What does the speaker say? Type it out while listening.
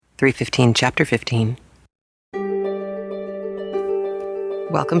315, Chapter 15.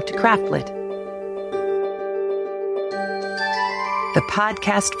 Welcome to Craftlit, the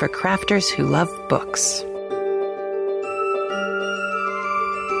podcast for crafters who love books.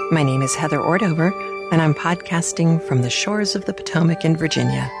 My name is Heather Ordover, and I'm podcasting from the shores of the Potomac in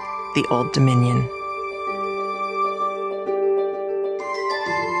Virginia, the Old Dominion.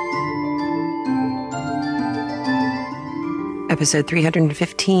 Episode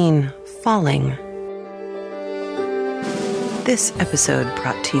 315, Falling. This episode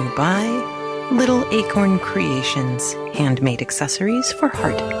brought to you by Little Acorn Creations, handmade accessories for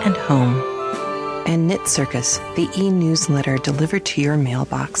heart and home. And Knit Circus, the e-newsletter delivered to your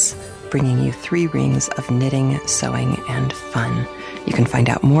mailbox, bringing you 3 rings of knitting, sewing, and fun. You can find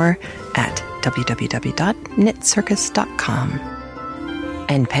out more at www.knitcircus.com.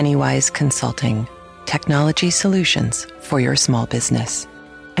 And Pennywise Consulting, technology solutions for your small business.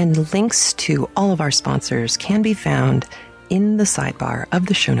 And links to all of our sponsors can be found in the sidebar of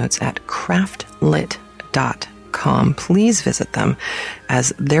the show notes at craftlit.com. Please visit them,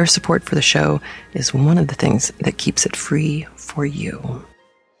 as their support for the show is one of the things that keeps it free for you.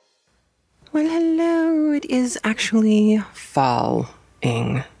 Well, hello. It is actually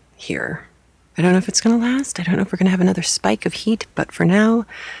falling here. I don't know if it's going to last. I don't know if we're going to have another spike of heat, but for now,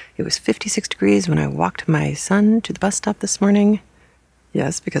 it was 56 degrees when I walked my son to the bus stop this morning.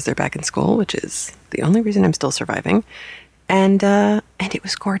 Yes, because they're back in school, which is the only reason I'm still surviving. And it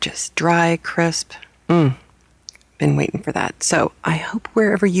was gorgeous, dry, crisp. Been waiting for that. So I hope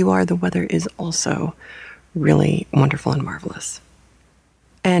wherever you are, the weather is also really wonderful and marvelous.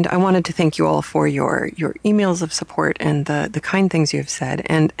 And I wanted to thank you all for your emails of support and the kind things you have said,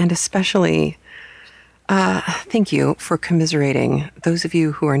 and especially thank you for commiserating those of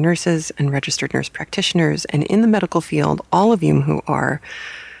you who are nurses and registered nurse practitioners and in the medical field, all of you who are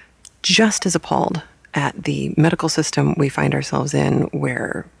just as appalled at the medical system we find ourselves in,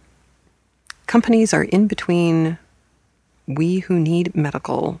 where companies are in between we who need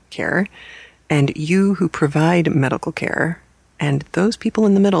medical care and you who provide medical care. And those people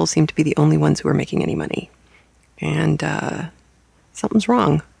in the middle seem to be the only ones who are making any money. And something's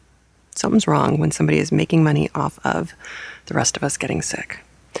wrong. Something's wrong when somebody is making money off of the rest of us getting sick.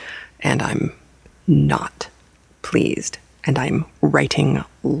 And I'm not pleased. And I'm writing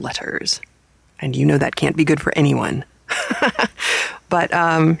letters. And you know that can't be good for anyone. But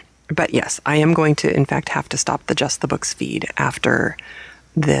yes, I am going to, in fact, have to stop the Just the Books feed after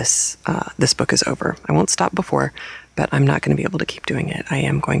this book is over. I won't stop before, but I'm not going to be able to keep doing it. I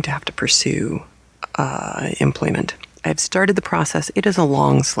am going to have to pursue employment. I've started the process. It is a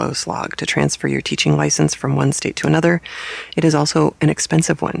long, slow slog to transfer your teaching license from one state to another. It is also an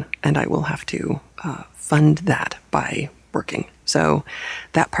expensive one, and I will have to fund that by working. So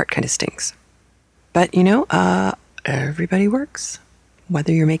that part kind of stinks. But, everybody works.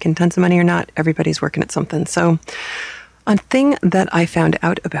 Whether you're making tons of money or not, everybody's working at something. So a thing that I found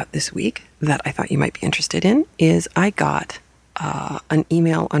out about this week that I thought you might be interested in is I got an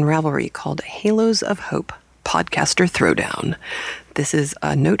email on Ravelry called Halos of Hope Podcaster Throwdown. This is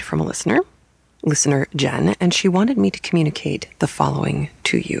a note from a listener Jen, and she wanted me to communicate the following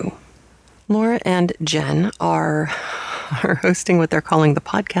to you. Laura and Jen are hosting what they're calling the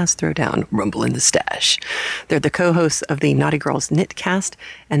Podcast Throwdown, Rumble in the Stash. They're the co-hosts of the Naughty Girls Knitcast,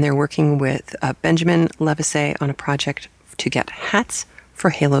 and they're working with Benjamin Levisay on a project to get hats for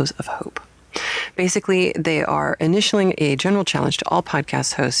Halos of Hope. Basically, they are initialing a general challenge to all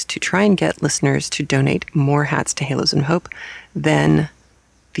podcast hosts to try and get listeners to donate more hats to Halos of Hope than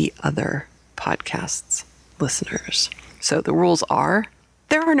the other podcasts' listeners. So the rules are,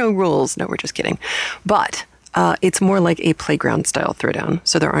 there are no rules. No, we're just kidding. But it's more like a playground-style throwdown,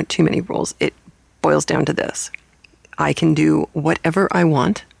 so there aren't too many rules. It boils down to this. I can do whatever I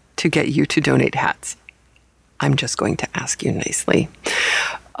want to get you to donate hats. I'm just going to ask you nicely.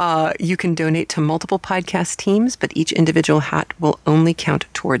 You can donate to multiple podcast teams, but each individual hat will only count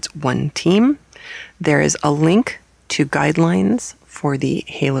towards one team. There is a link to guidelines for the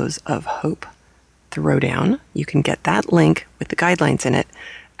Halos of Hope Throwdown. You can get that link with the guidelines in it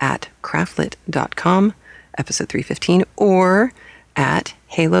at craftlit.com, episode 315, or at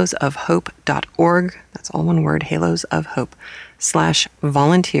halosofhope.org. That's all one word, halosofhope,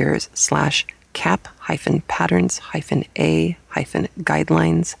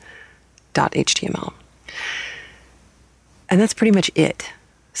 /volunteers/cap-patterns-a-guidelines.html. And that's pretty much it.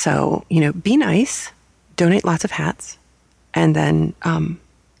 So, be nice, donate lots of hats, and then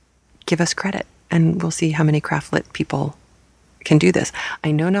give us credit. And we'll see how many Craftlit people can do this.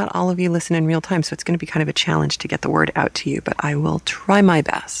 I know not all of you listen in real time, so it's going to be kind of a challenge to get the word out to you, but I will try my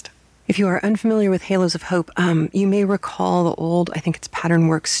best. If you are unfamiliar with Halos of Hope, you may recall the old, I think it's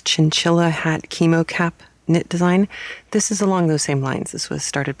Patternworks chinchilla hat chemo cap knit design. This is along those same lines. This was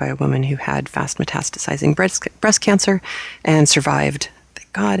started by a woman who had fast metastasizing breast cancer and survived,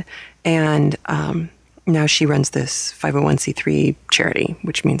 thank God. And now she runs this 501c3 charity,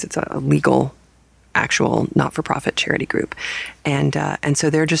 which means it's a legal, actual not-for-profit charity group. And so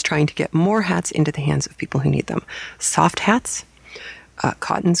they're just trying to get more hats into the hands of people who need them. Soft hats,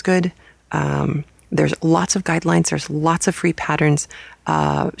 cotton's good. There's lots of guidelines. There's lots of free patterns.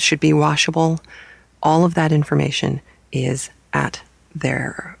 Should be washable. All of that information is at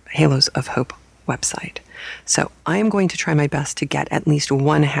their Halos of Hope website. So I am going to try my best to get at least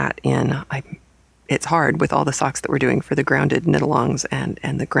one hat in. It's hard with all the socks that we're doing for the grounded knit-alongs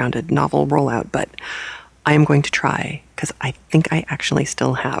and the grounded novel rollout, but I am going to try because I think I actually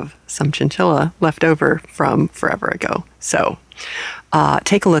still have some chinchilla left over from forever ago. So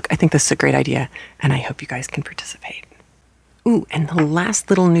take a look. I think this is a great idea, and I hope you guys can participate. Ooh, and the last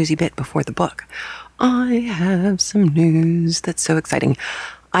little newsy bit before the book. I have some news that's so exciting.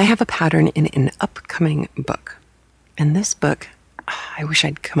 I have a pattern in an upcoming book. And this book, I wish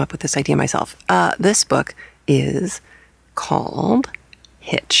I'd come up with this idea myself. This book is called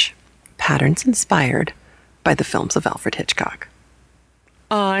Hitch, Patterns Inspired by the Films of Alfred Hitchcock.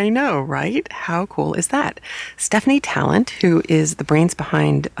 I know, right? How cool is that? Stephanie Talent, who is the brains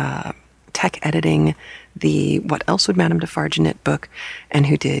behind tech editing the What Else Would Madame Defarge Knit book, and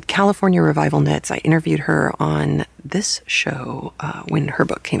who did California Revival Knits. I interviewed her on this show when her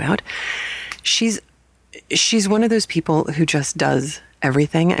book came out. She's one of those people who just does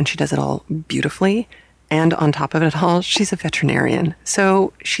everything, and she does it all beautifully. And on top of it all, she's a veterinarian.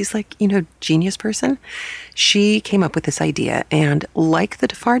 So she's like, genius person. She came up with this idea, and like the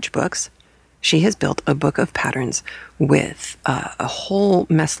Defarge books, she has built a book of patterns with a whole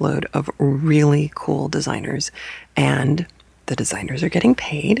mess load of really cool designers. And the designers are getting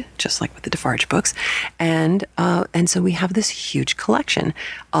paid, just like with the Defarge books. And so we have this huge collection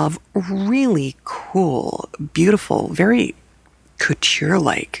of really cool, beautiful, very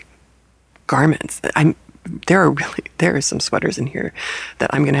couture-like garments. There are some sweaters in here that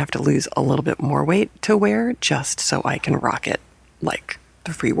I'm going to have to lose a little bit more weight to wear just so I can rock it like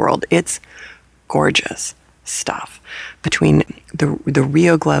the free world. It's gorgeous stuff. Between the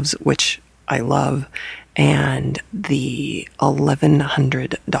Rio gloves, which I love, and the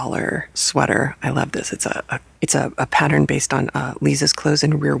 $1,100 sweater. I love this. It's a pattern based on Lisa's Clothes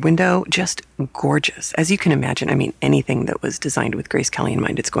in Rear Window. Just gorgeous. As you can imagine, anything that was designed with Grace Kelly in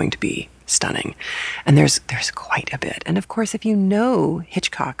mind, it's going to be stunning. And there's quite a bit. And of course, if you know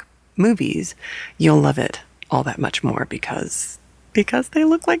Hitchcock movies, you'll love it all that much more because they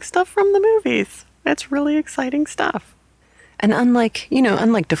look like stuff from the movies. That's really exciting stuff. And unlike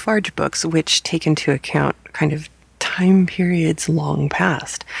Defarge books, which take into account kind of time periods long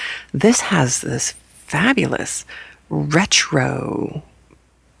past, this has this fabulous retro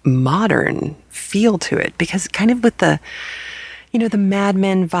modern feel to it, because kind of with the Mad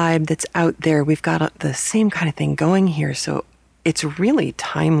Men vibe that's out there, we've got the same kind of thing going here. So it's really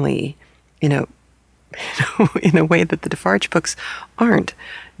timely, in a way that the Defarge books aren't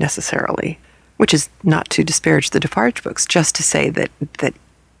necessarily, which is not to disparage the Defarge books, just to say that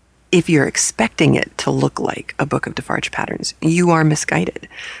if you're expecting it to look like a book of Defarge patterns, you are misguided.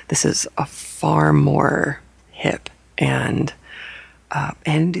 This is a far more hip and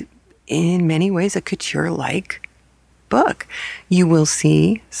in many ways a couture-like book. You will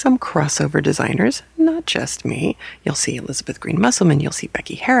see some crossover designers, not just me. You'll see Elizabeth Green Musselman, you'll see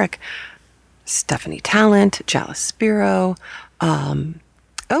Becky Herrick, Stephanie Talent, Jalis Spiro, and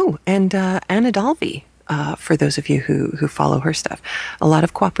Anna Dalvey, for those of you who follow her stuff. A lot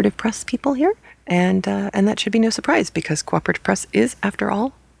of Cooperative Press people here, and that should be no surprise, because Cooperative Press is, after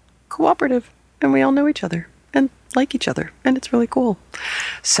all, cooperative, and we all know each other and like each other, and it's really cool.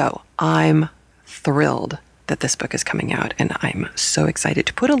 So I'm thrilled that this book is coming out, and I'm so excited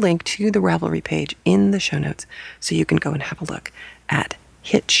to put a link to the Ravelry page in the show notes so you can go and have a look at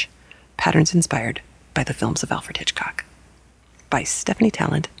Hitch, Patterns Inspired by the Films of Alfred Hitchcock, by Stephanie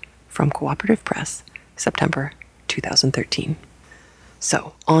Talent from Cooperative Press, September 2013.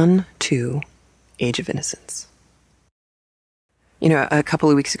 So, on to Age of Innocence. A couple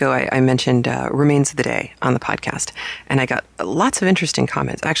of weeks ago, I mentioned Remains of the Day on the podcast, and I got lots of interesting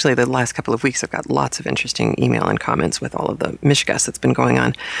comments. Actually, the last couple of weeks, I've got lots of interesting email and comments with all of the Michigas that's been going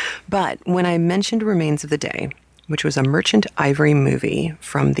on. But when I mentioned Remains of the Day, which was a Merchant Ivory movie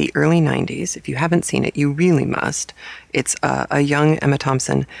from the early 90s. If you haven't seen it, you really must. It's a young Emma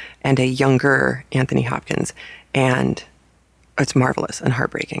Thompson and a younger Anthony Hopkins, and it's marvelous and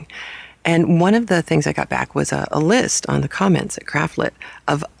heartbreaking. And one of the things I got back was a list on the comments at Craftlit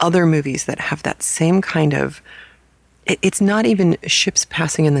of other movies that have that same kind of, it's not even ships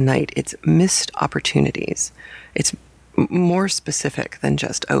passing in the night, it's missed opportunities. It's more specific than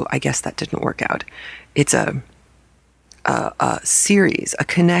just, oh, I guess that didn't work out. It's a series, a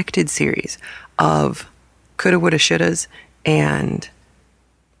connected series of coulda, woulda, shouldas, and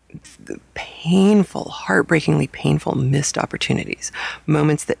the painful, heartbreakingly painful missed opportunities,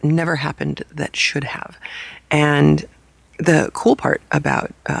 moments that never happened that should have. And the cool part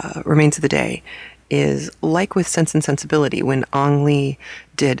about Remains of the Day is, like with Sense and Sensibility, when Ang Lee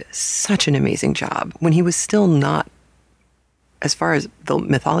did such an amazing job, when he was still not, as far as the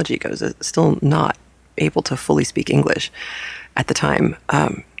mythology goes, still not able to fully speak English at the time.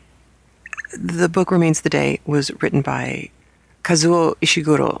 The book Remains of the Day was written by Kazuo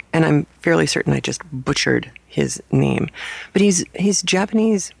Ishiguro, and I'm fairly certain I just butchered his name. But he's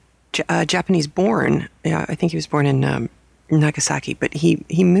Japanese born. Yeah, I think he was born in Nagasaki, but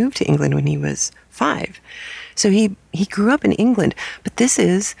he moved to England when he was 5. So he grew up in England. But this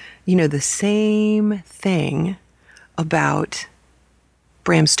is, the same thing about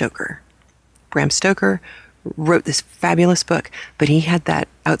Bram Stoker. Bram Stoker wrote this fabulous book, but he had that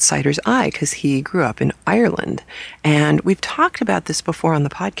outsider's eye because he grew up in Ireland. And we've talked about this before on the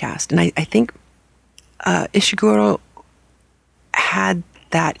podcast. And I think Ishiguro had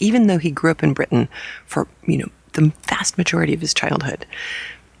that, even though he grew up in Britain for, the vast majority of his childhood.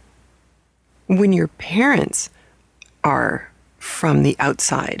 When your parents are from the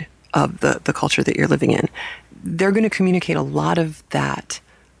outside of the culture that you're living in, they're going to communicate a lot of that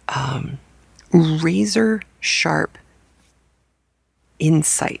razor sharp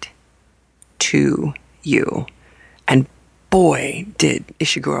insight to you. And boy, did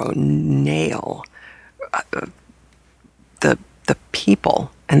Ishiguro nail the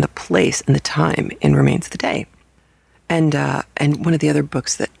people and the place and the time in Remains of the Day. And one of the other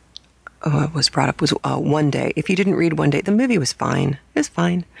books that was brought up was One Day. If you didn't read One Day, the movie was fine. It was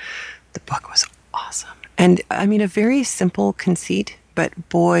fine. The book was awesome. And I mean, a very simple conceit, but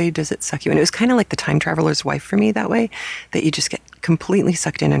boy, does it suck you in. It was kind of like The Time Traveler's Wife for me that way, that you just get completely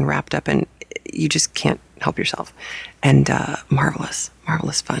sucked in and wrapped up and you just can't help yourself. And marvelous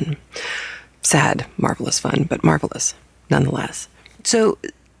fun. Sad, marvelous fun, but marvelous nonetheless. So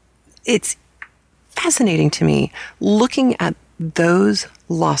it's fascinating to me looking at those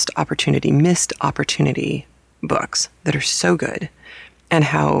missed opportunity books that are so good, and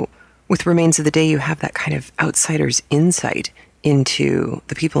how with Remains of the Day you have that kind of outsider's insight into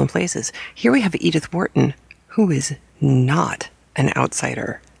the people and places. Here we have Edith Wharton, who is not an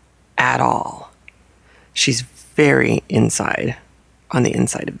outsider at all. She's very on the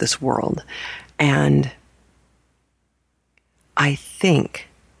inside of this world. And I think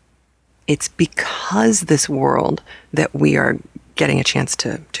it's because this world that we are getting a chance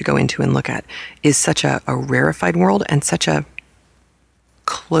to go into and look at is such a rarefied world and such a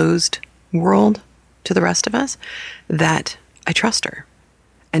closed world to the rest of us, that I trust her,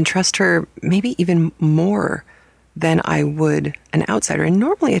 and trust her maybe even more than I would an outsider. And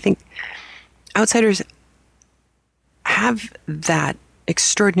normally I think outsiders have that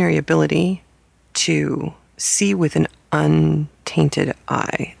extraordinary ability to see with an untainted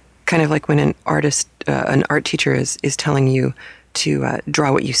eye. Kind of like when an art teacher is telling you to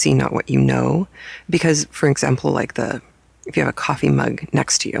draw what you see, not what you know. Because, for example, if you have a coffee mug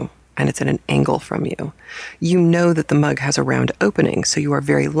next to you and it's at an angle from you, you know that the mug has a round opening. So you are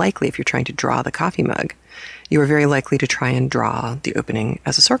very likely, if you're trying to draw the coffee mug, you are very likely to try and draw the opening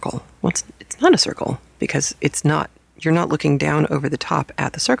as a circle. Well, it's not a circle because you're not looking down over the top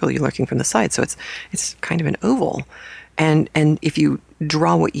at the circle, you're looking from the side. So it's kind of an oval. And if you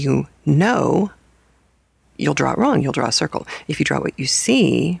draw what you know, you'll draw it wrong. You'll draw a circle. If you draw what you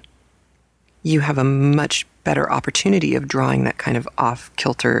see, you have a much better opportunity of drawing that kind of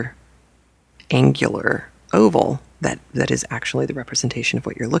off-kilter, angular oval that is actually the representation of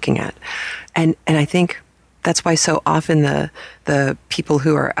what you're looking at. And I think that's why so often the people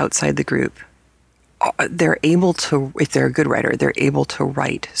who are outside the group, they're able to, if they're a good writer, they're able to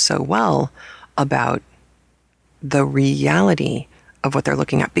write so well about the reality of what they're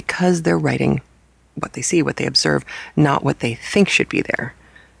looking at, because they're writing what they see, what they observe, not what they think should be there.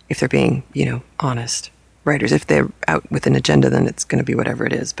 If they're being, honest writers. If they're out with an agenda, then it's going to be whatever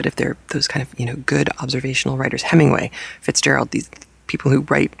it is. But if they're those kind of, good observational writers, Hemingway, Fitzgerald, these people who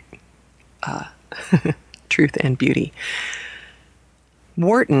write truth and beauty.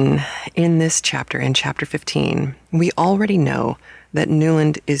 Wharton, in this chapter, in chapter 15, we already know that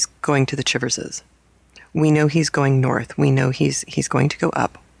Newland is going to the Chiverses. We know he's going north. We know he's going to go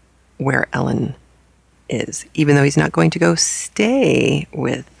up where Ellen is, even though he's not going to go stay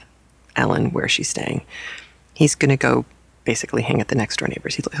with Ellen where she's staying. He's going to go basically hang at the next door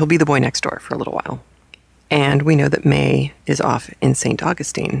neighbors. He'll be the boy next door for a little while. And we know that May is off in St.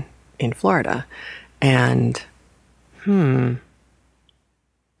 Augustine in Florida. And,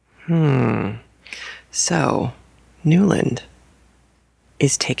 so Newland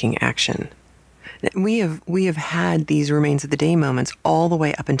is taking action. We have had these remains of the day moments all the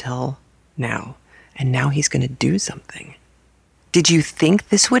way up until now. And now he's going to do something. Did you think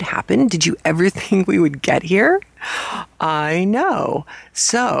this would happen? Did you ever think we would get here? I know.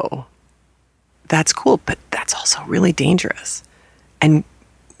 So that's cool, but that's also really dangerous. And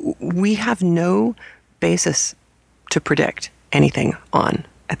we have no basis to predict anything on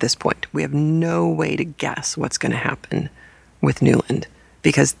at this point. We have no way to guess what's going to happen with Newland,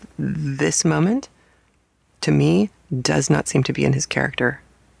 because this moment, to me, does not seem to be in his character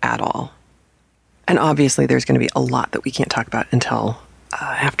at all. And obviously there's going to be a lot that we can't talk about until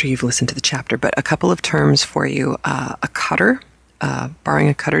after you've listened to the chapter. But a couple of terms for you. A cutter, borrowing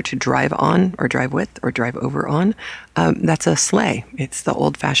a cutter to drive on or drive with or drive over on. That's a sleigh. It's the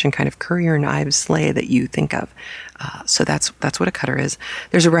old-fashioned kind of Currier and Ives sleigh that you think of. So that's what a cutter is.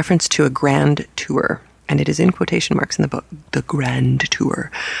 There's a reference to a grand tour, and it is in quotation marks in the book, the grand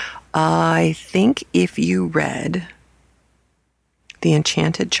tour. I think if you read The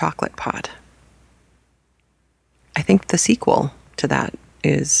Enchanted Chocolate Pot, I think the sequel to that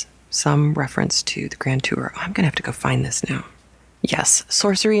is some reference to the Grand Tour. I'm going to have to go find this now. Yes,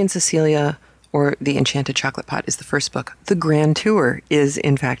 Sorcery in Cecilia, or The Enchanted Chocolate Pot, is the first book. The Grand Tour is,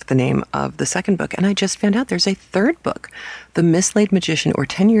 in fact, the name of the second book. And I just found out there's a third book, The Mislaid Magician, or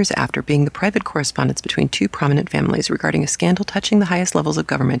 10 Years After, being the private correspondence between two prominent families regarding a scandal touching the highest levels of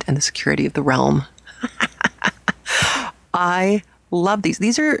government and the security of the realm. I love these.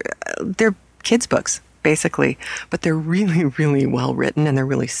 They're kids' books, basically, but they're really, really well written, and they're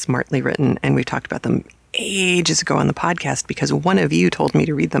really smartly written, and we talked about them ages ago on the podcast because one of you told me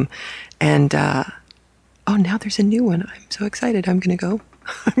to read them, and now there's a new one. I'm so excited. I'm gonna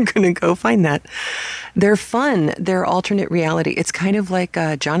go find that. They're fun. They're alternate reality. It's kind of like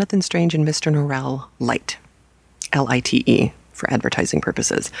Jonathan Strange and Mr. Norrell Light, Lite, for advertising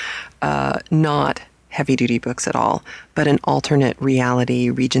purposes. Not heavy-duty books at all, but an alternate reality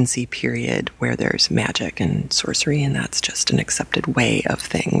Regency period where there's magic and sorcery, and that's just an accepted way of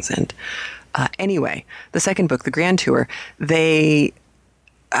things. And anyway, the second book, The Grand Tour, they,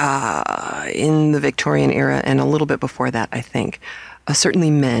 in the Victorian era and a little bit before that, I think,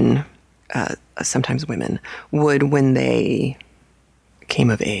 certainly men, sometimes women, would, when they came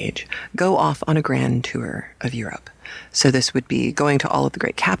of age, go off on a grand tour of Europe. So this would be going to all of the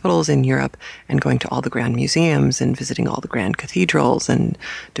great capitals in Europe and going to all the grand museums and visiting all the grand cathedrals and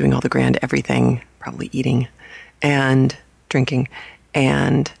doing all the grand everything, probably eating and drinking,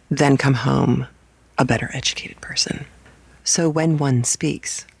 and then come home a better educated person. So when one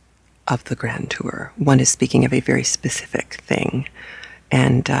speaks of the grand tour, one is speaking of a very specific thing.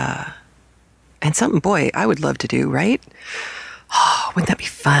 And something, boy, I would love to do, right? Oh, wouldn't that be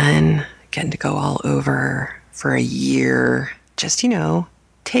fun? Getting to go all over for a year, just,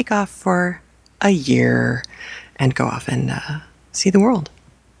 take off for a year and go off and see the world.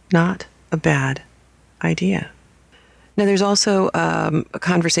 Not a bad idea. Now, there's also a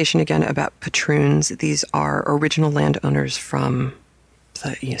conversation again about patroons. These are original landowners from the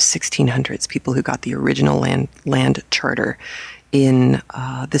 1600s, people who got the original land charter in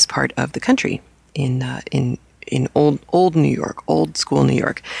this part of the country, in old New York, old school New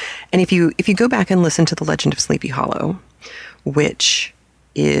York. And if you go back and listen to The Legend of Sleepy Hollow, which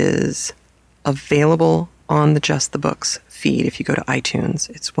is available on the Just the Books feed, if you go to iTunes,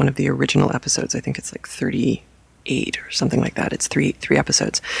 it's one of the original episodes. I think it's like 38 or something like that. It's three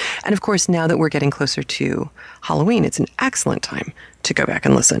episodes. And of course, now that we're getting closer to Halloween, it's an excellent time to go back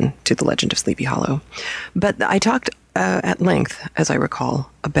and listen to The Legend of Sleepy Hollow. But I talked at length, as I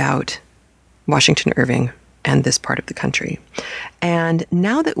recall, about Washington Irving and this part of the country. And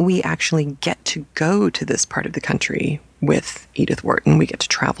now that we actually get to go to this part of the country with Edith Wharton, we get to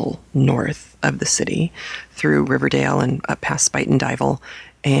travel north of the city through Riverdale and up past Spuyten Duyvil,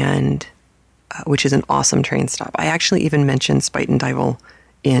 and which is an awesome train stop. I actually even mentioned Spuyten Duyvil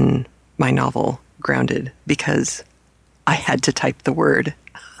in my novel, Grounded, because I had to type the word.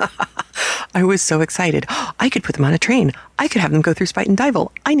 I was so excited. I could put them on a train. I could have them go through Spuyten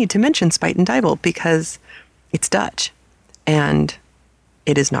Duyvil. I need to mention Spuyten Duyvil because It's Dutch, and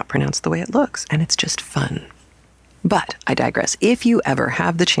it is not pronounced the way it looks, and it's just fun. But I digress. If you ever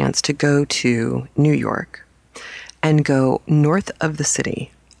have the chance to go to New York and go north of the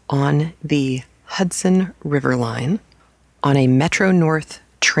city on the Hudson River line on a Metro North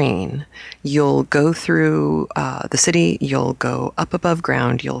train, you'll go through the city, you'll go up above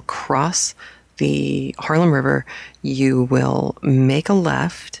ground, you'll cross the Harlem River, you will make a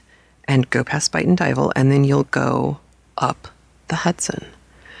left and go past Spuyten Duyvil, and then you'll go up the Hudson.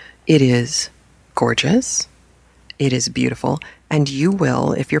 It is gorgeous. It is beautiful. And you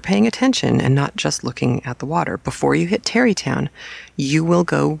will, if you're paying attention and not just looking at the water, before you hit Tarrytown, you will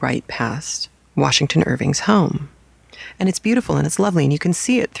go right past Washington Irving's home. And it's beautiful and it's lovely, and you can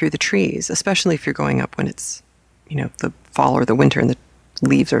see it through the trees, especially if you're going up when it's, the fall or the winter and the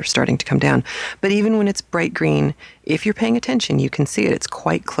leaves are starting to come down. But even when it's bright green, if you're paying attention, you can see it. It's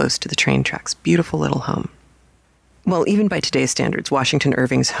quite close to the train tracks. Beautiful little home. Well, even by today's standards, Washington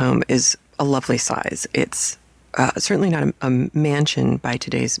Irving's home is a lovely size. It's certainly not a mansion by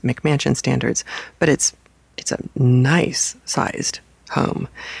today's McMansion standards, but it's a nice-sized home.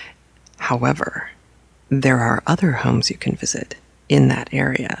 However, there are other homes you can visit in that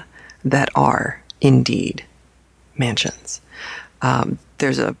area that are indeed mansions.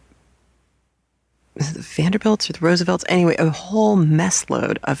 There's the Vanderbilts or the Roosevelts. Anyway, a whole mess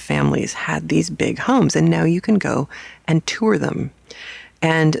load of families had these big homes, and now you can go and tour them.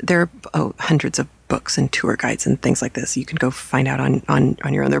 And there are hundreds of books and tour guides and things like this. You can go find out on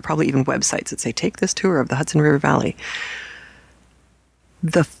your own. There are probably even websites that say, take this tour of the Hudson River Valley.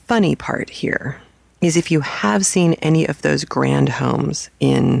 The funny part here is if you have seen any of those grand homes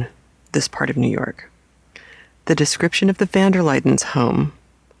in this part of New York, the description of the Vanderluyden's home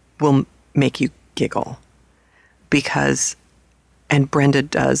will make you giggle and Brenda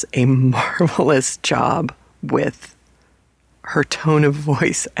does a marvelous job with her tone of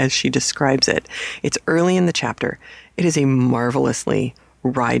voice as she describes it. It's early in the chapter. It is a marvelously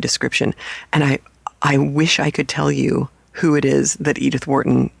wry description. And I wish I could tell you who it is that Edith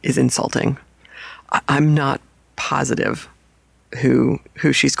Wharton is insulting. I'm not positive who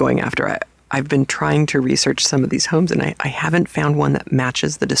she's going after. I've been trying to research some of these homes, and I haven't found one that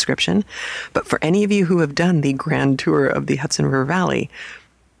matches the description. But for any of you who have done the grand tour of the Hudson River Valley,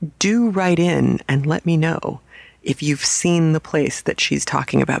 do write in and let me know if you've seen the place that she's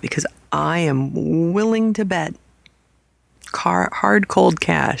talking about, because I am willing to bet hard, cold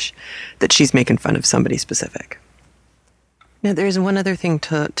cash that she's making fun of somebody specific. Now, there's one other thing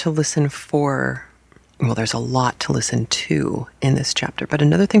to listen for. Well, there's a lot to listen to in this chapter, but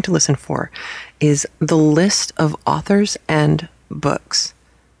another thing to listen for is the list of authors and books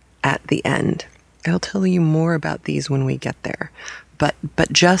at the end. I'll tell you more about these when we get there. But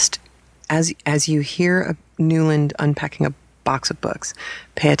just as you hear Newland unpacking a box of books,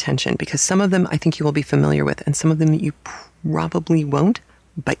 pay attention, because some of them I think you will be familiar with, and some of them you probably won't,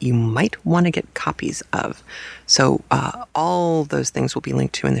 but you might want to get copies of. So all those things will be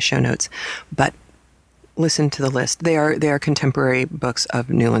linked to in the show notes. But listen to the list. They are contemporary books of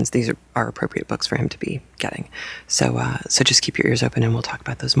Newland's. These are appropriate books for him to be getting. So just keep your ears open, and we'll talk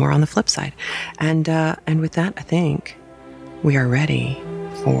about those more on the flip side. And with that, I think we are ready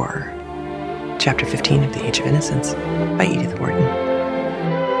for Chapter 15 of The Age of Innocence by Edith Wharton.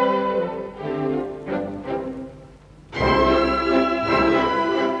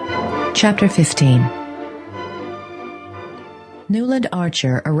 Chapter 15. Newland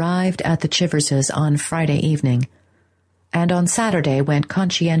Archer arrived at the Chiverses on Friday evening, and on Saturday went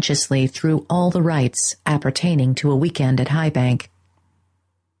conscientiously through all the rites appertaining to a weekend at High Bank.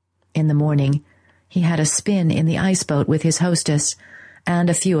 In the morning, he had a spin in the ice-boat with his hostess and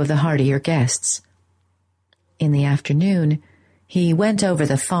a few of the heartier guests. In the afternoon, he went over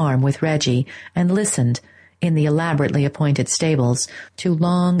the farm with Reggie and listened, in the elaborately appointed stables, to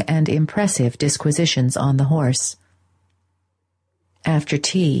long and impressive disquisitions on the horse. After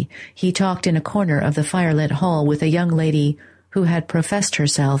tea, he talked in a corner of the firelit hall with a young lady who had professed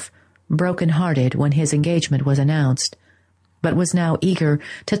herself broken-hearted when his engagement was announced, but was now eager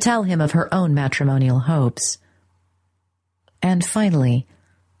to tell him of her own matrimonial hopes. And finally,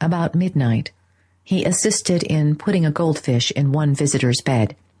 about midnight, he assisted in putting a goldfish in one visitor's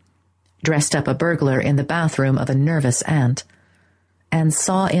bed, dressed up a burglar in the bathroom of a nervous aunt, and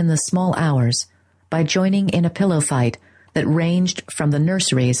saw in the small hours by joining in a pillow fight that ranged from the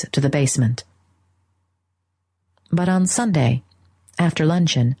nurseries to the basement. But on Sunday, after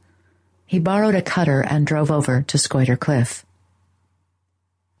luncheon, he borrowed a cutter and drove over to Scoider Cliff.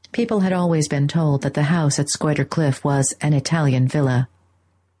 People had always been told that the house at Scoider Cliff was an Italian villa.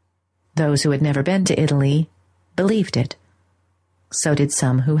 Those who had never been to Italy believed it. So did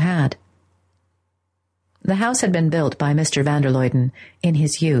some who had. The house had been built by Mr. van der Luyden in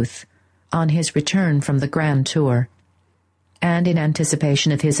his youth, on his return from the Grand Tour, and in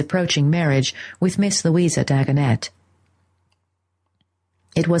anticipation of his approaching marriage with Miss Louisa Dagonet.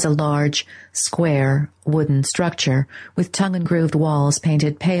 It was a large, square, wooden structure with tongue-and-grooved walls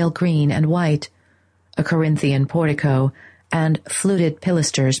painted pale green and white, a Corinthian portico, and fluted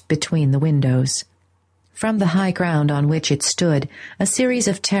pilasters between the windows. From the high ground on which it stood, a series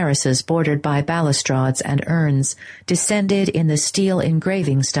of terraces bordered by balustrades and urns descended in the steel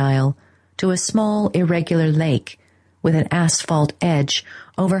engraving style to a small irregular lake with an asphalt edge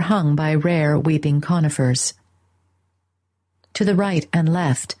overhung by rare weeping conifers. To the right and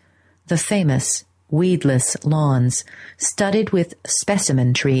left, the famous weedless lawns, studded with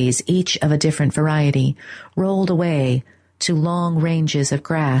specimen trees, each of a different variety, rolled away to long ranges of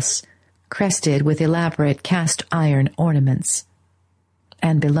grass, crested with elaborate cast-iron ornaments.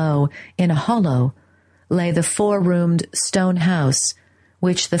 And below, in a hollow, lay the four-roomed stone house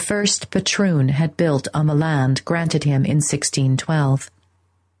which the first patroon had built on the land granted him in 1612.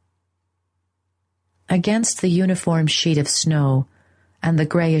 Against the uniform sheet of snow and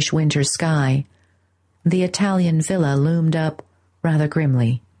the grayish winter sky, the Italian villa loomed up rather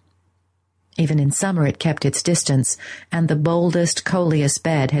grimly. Even in summer it kept its distance, and the boldest Coleus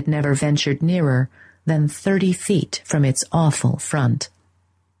bed had never ventured nearer than 30 feet from its awful front.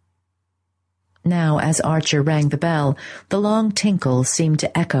 Now, as Archer rang the bell, the long tinkle seemed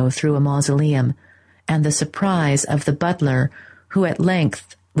to echo through a mausoleum, and the surprise of the butler, who at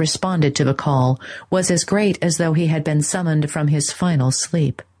length responded to the call, was as great as though he had been summoned from his final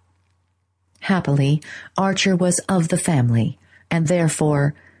sleep. Happily, Archer was of the family, and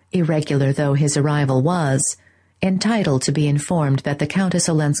therefore, irregular though his arrival was, entitled to be informed that the Countess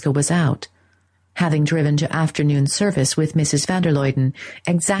Olenska was out, having driven to afternoon service with Mrs. van der Luyden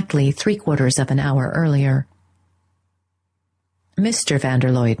exactly 3/4 of an hour earlier. "Mr. van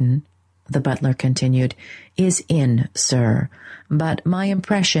der Luyden," the butler continued, "is in, sir, but my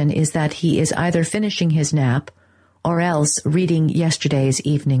impression is that he is either finishing his nap or else reading yesterday's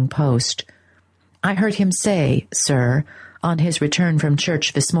Evening Post. I heard him say, sir, on his return from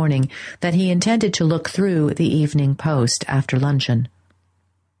church this morning, that he intended to look through the Evening Post after luncheon.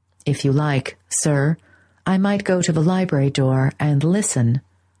 If you like, sir, I might go to the library door and listen."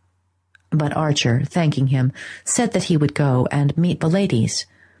 But Archer, thanking him, said that he would go and meet the ladies,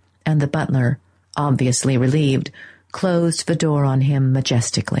 and the butler, obviously relieved, closed the door on him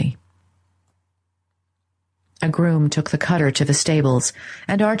majestically. A groom took the cutter to the stables,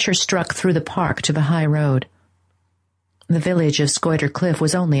 and Archer struck through the park to the high road. The village of Scoider Cliff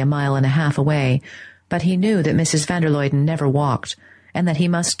was only 1.5 miles away, but he knew that Mrs. van der Luyden never walked, and that he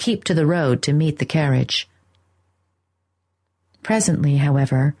must keep to the road to meet the carriage. Presently,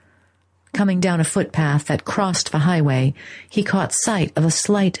 however, coming down a footpath that crossed the highway, he caught sight of a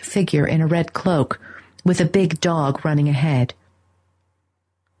slight figure in a red cloak, with a big dog running ahead.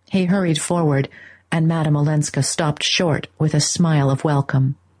 He hurried forward, and Madame Olenska stopped short with a smile of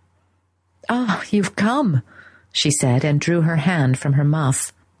welcome. "Ah, you've come," she said, and drew her hand from her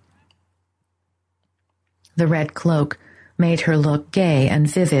muff. The red cloak made her look gay and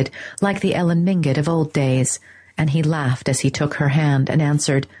vivid, like the Ellen Mingott of old days, and he laughed as he took her hand and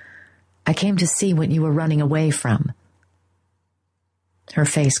answered, "I came to see what you were running away from." Her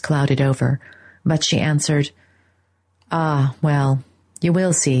face clouded over, but she answered, "Ah, well, you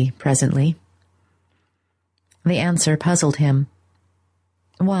will see presently." The answer puzzled him.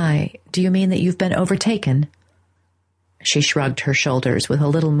 "Why, do you mean that you've been overtaken?" She shrugged her shoulders with a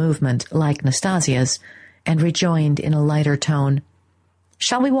little movement like Nastasia's, and rejoined in a lighter tone,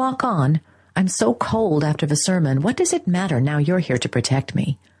 "Shall we walk on? I'm so cold after the sermon. What does it matter now you're here to protect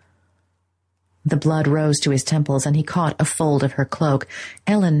me?" The blood rose to his temples, and he caught a fold of her cloak.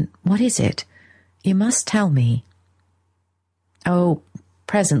 "Ellen, what is it? You must tell me." "Oh,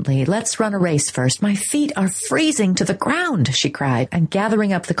 presently. Let's run a race first. My feet are freezing to the ground," she cried, and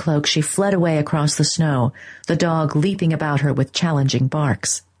gathering up the cloak, she fled away across the snow, the dog leaping about her with challenging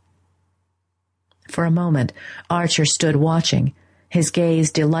barks. For a moment, Archer stood watching, his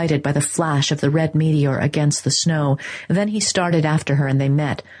gaze delighted by the flash of the red meteor against the snow. Then he started after her, and they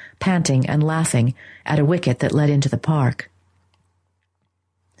met, panting and laughing, at a wicket that led into the park.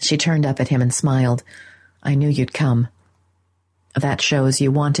 She turned up at him and smiled. "I knew you'd come." "That shows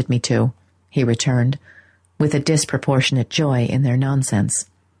you wanted me to," he returned, with a disproportionate joy in their nonsense.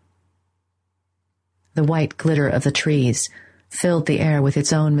 The white glitter of the trees filled the air with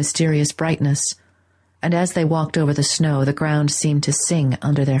its own mysterious brightness, and as they walked over the snow, the ground seemed to sing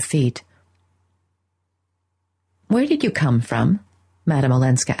under their feet. "Where did you come from?" Madame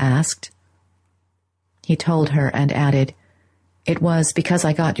Olenska asked. He told her and added, "It was because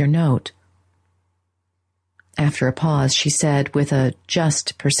I got your note." After a pause, she said, with a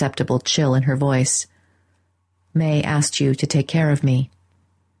just perceptible chill in her voice, "May asked you to take care of me."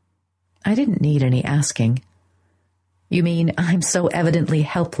 "I didn't need any asking." "You mean I'm so evidently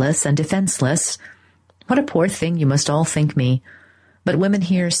helpless and defenseless? What a poor thing you must all think me. But women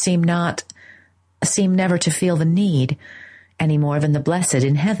here seem never to feel the need, any more than the blessed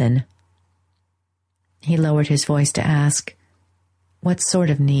in heaven." He lowered his voice to ask, "What sort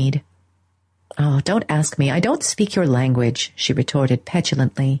of need?" "Oh, don't ask me. I don't speak your language," she retorted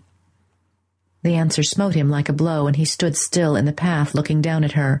petulantly. The answer smote him like a blow, and he stood still in the path looking down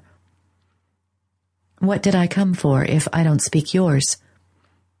at her. "What did I come for if I don't speak yours?"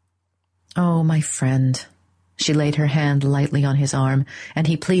 "Oh, my friend." She laid her hand lightly on his arm, and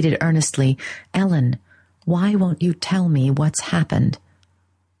he pleaded earnestly, "Ellen, why won't you tell me what's happened?"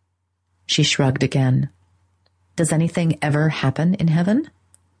 She shrugged again. "Does anything ever happen in heaven?"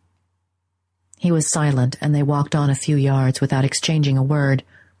 He was silent, and they walked on a few yards without exchanging a word.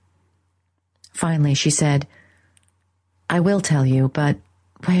 Finally, she said, "I will tell you, but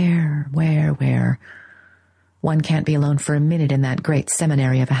where? One can't be alone for a minute in that great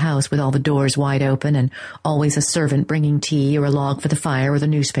seminary of a house with all the doors wide open and always a servant bringing tea or a log for the fire or the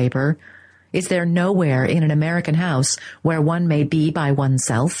newspaper. Is there nowhere in an American house where one may be by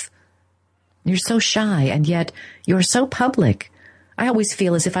oneself? You're so shy, and yet you're so public. I always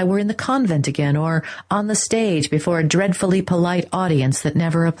feel as if I were in the convent again, or on the stage before a dreadfully polite audience that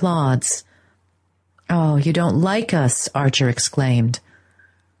never applauds." "Oh, you don't like us," Archer exclaimed.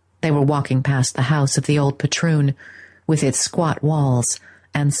 They were walking past the house of the old patroon, with its squat walls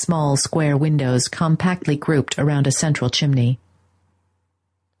and small square windows compactly grouped around a central chimney.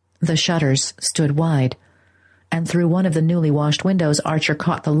 The shutters stood wide, and through one of the newly washed windows Archer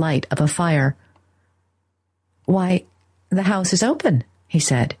caught the light of a fire. "Why, the house is open," he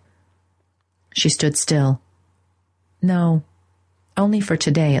said. She stood still. "No, only for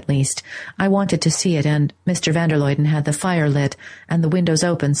today at least. I wanted to see it, and Mr. van der Luyden had the fire lit and the windows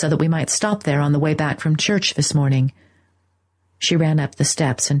open so that we might stop there on the way back from church this morning." She ran up the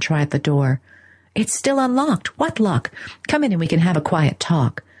steps and tried the door. "It's still unlocked. What luck! Come in and we can have a quiet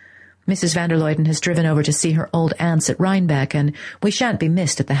talk. Mrs. van der Luyden has driven over to see her old aunts at Rhinebeck, and we shan't be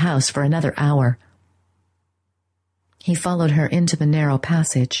missed at the house for another hour." He followed her into the narrow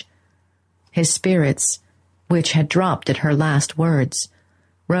passage. His spirits, which had dropped at her last words,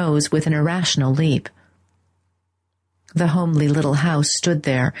 rose with an irrational leap. The homely little house stood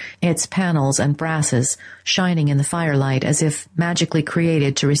there, its panels and brasses shining in the firelight as if magically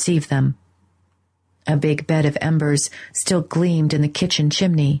created to receive them. A big bed of embers still gleamed in the kitchen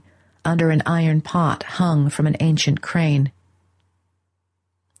chimney, under an iron pot hung from an ancient crane.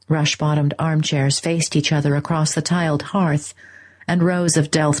 Rush-bottomed armchairs faced each other across the tiled hearth, and rows of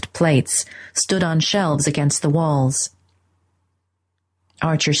Delft plates stood on shelves against the walls.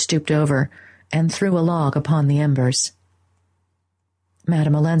 Archer stooped over and threw a log upon the embers.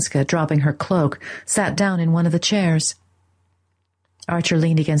 Madame Olenska, dropping her cloak, sat down in one of the chairs. Archer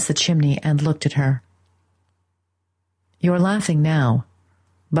leaned against the chimney and looked at her. "You're laughing now,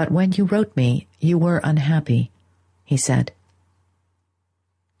 but when you wrote me, you were unhappy," he said.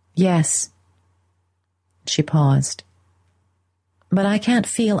 "Yes." She paused. "But I can't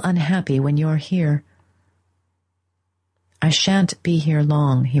feel unhappy when you're here." "I shan't be here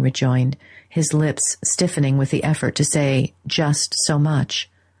long," he rejoined, his lips stiffening with the effort to say just so much,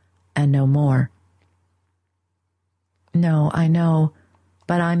 and no more. "No, I know,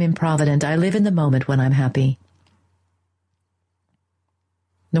 but I'm improvident. I live in the moment when I'm happy."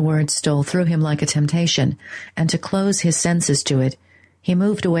 The words stole through him like a temptation, and to close his senses to it, he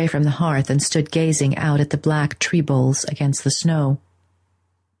moved away from the hearth and stood gazing out at the black tree boles against the snow.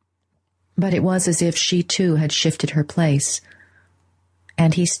 But it was as if she too had shifted her place,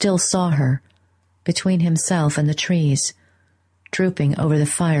 and he still saw her, between himself and the trees, drooping over the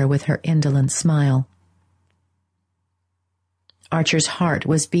fire with her indolent smile. Archer's heart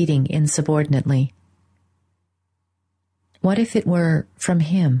was beating insubordinately. What if it were from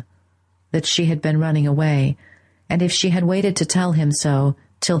him that she had been running away, and if she had waited to tell him so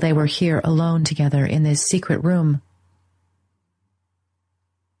till they were here alone together in this secret room?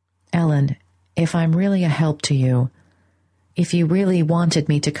 "Ellen, if I'm really a help to you, if you really wanted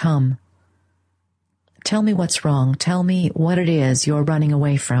me to come, tell me what's wrong, tell me what it is you're running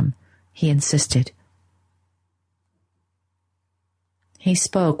away from," he insisted. He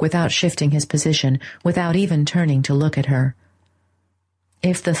spoke without shifting his position, without even turning to look at her.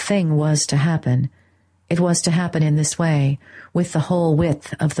 If the thing was to happen, It was to happen in this way, with the whole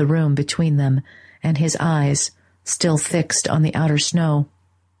width of the room between them, and his eyes still fixed on the outer snow.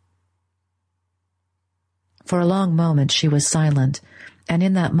 For a long moment she was silent, and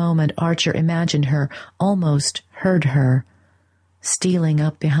in that moment Archer imagined her, almost heard her, stealing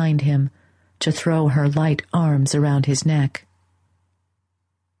up behind him to throw her light arms around his neck.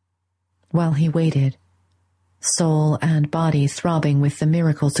 While he waited, soul and body throbbing with the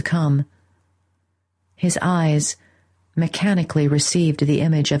miracle to come, his eyes mechanically received the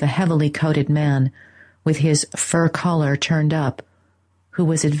image of a heavily coated man with his fur collar turned up, who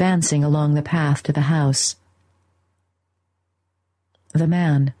was advancing along the path to the house. The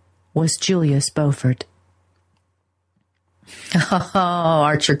man was Julius Beaufort. "Oh,"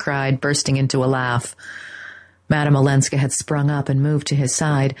 Archer cried, bursting into a laugh. Madame Olenska had sprung up and moved to his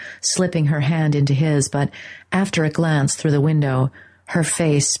side, slipping her hand into his, but after a glance through the window, her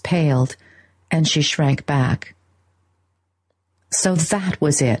face paled, and she shrank back. "So that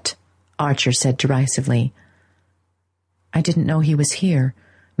was it," Archer said derisively. "I didn't know he was here,"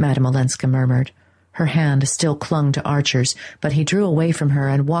 Madame Olenska murmured. Her hand still clung to Archer's, but he drew away from her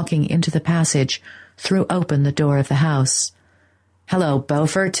and, walking into the passage, threw open the door of the house. "Hello,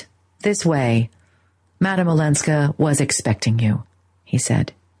 Beaufort. This way. Madame Olenska was expecting you," he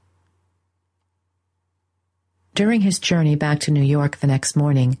said. During his journey back to New York the next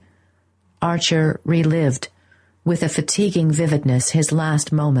morning, Archer relived, with a fatiguing vividness, his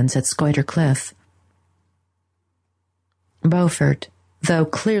last moments at Scoider Cliff. Beaufort, though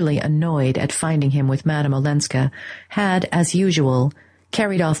clearly annoyed at finding him with Madame Olenska, had, as usual,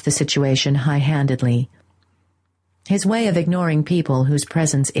 carried off the situation high-handedly. His way of ignoring people whose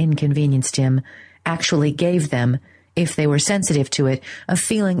presence inconvenienced him actually gave them, if they were sensitive to it, a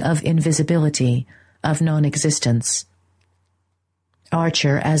feeling of invisibility, of non-existence.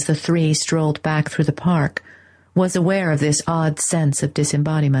 Archer, as the three strolled back through the park, was aware of this odd sense of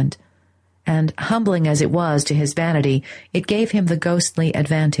disembodiment, and, humbling as it was to his vanity, it gave him the ghostly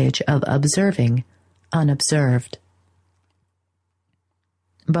advantage of observing unobserved.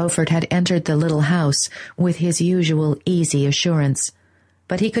 Beaufort had entered the little house with his usual easy assurance,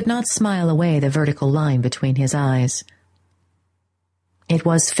 but he could not smile away the vertical line between his eyes. It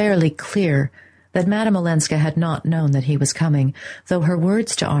was fairly clear that Madame Olenska had not known that he was coming, though her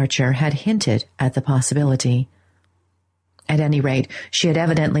words to Archer had hinted at the possibility. At any rate, she had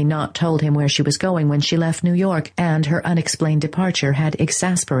evidently not told him where she was going when she left New York, and her unexplained departure had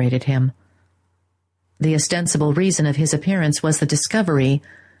exasperated him. The ostensible reason of his appearance was the discovery,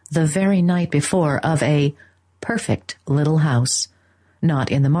 the very night before, of a perfect little house,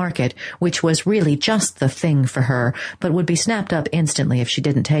 not in the market, which was really just the thing for her, but would be snapped up instantly if she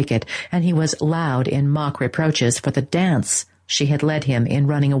didn't take it, and he was loud in mock reproaches for the dance she had led him in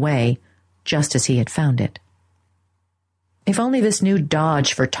running away, just as he had found it. If only this new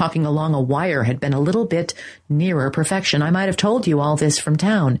dodge for talking along a wire had been a little bit nearer perfection, I might have told you all this from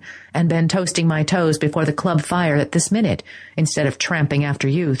town, and been toasting my toes before the club fire at this minute, instead of tramping after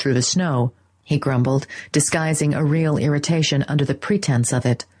you through the snow, he grumbled, disguising a real irritation under the pretense of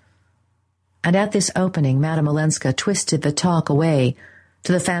it. And at this opening, Madame Olenska twisted the talk away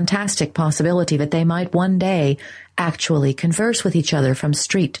to the fantastic possibility that they might one day actually converse with each other from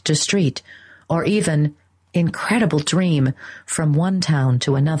street to street, or even, incredible dream, from one town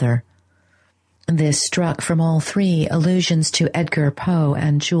to another. This struck from all three allusions to Edgar Poe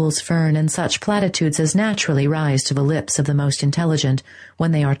and Jules Verne, and such platitudes as naturally rise to the lips of the most intelligent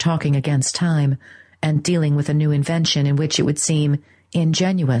when they are talking against time and dealing with a new invention in which it would seem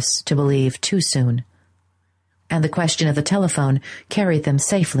ingenuous to believe too soon. And the question of the telephone carried them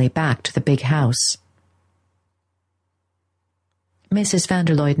safely back to the big house. Mrs. van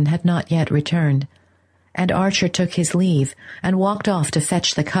der Luyden had not yet returned, and Archer took his leave and walked off to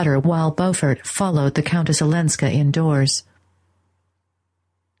fetch the cutter while Beaufort followed the Countess Olenska indoors.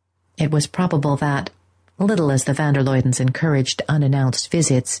 It was probable that, little as the van der Luydens encouraged unannounced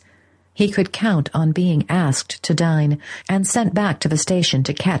visits, he could count on being asked to dine and sent back to the station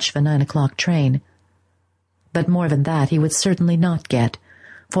to catch the 9 o'clock train. But more than that he would certainly not get,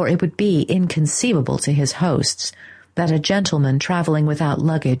 for it would be inconceivable to his hosts that a gentleman traveling without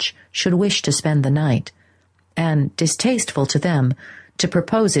luggage should wish to spend the night, and distasteful to them to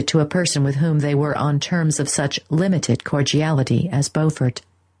propose it to a person with whom they were on terms of such limited cordiality as Beaufort.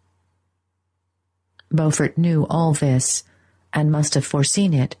 Beaufort knew all this, and must have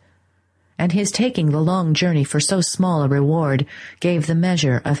foreseen it, and his taking the long journey for so small a reward gave the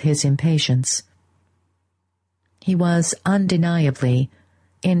measure of his impatience. He was undeniably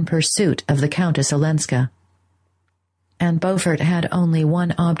in pursuit of the Countess Olenska, and Beaufort had only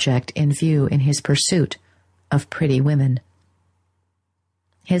one object in view in his pursuit — of pretty women.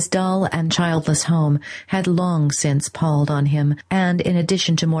 His dull and childless home had long since palled on him, and in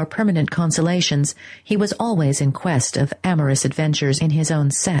addition to more permanent consolations, he was always in quest of amorous adventures in his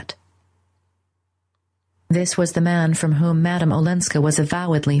own set. This was the man from whom Madame Olenska was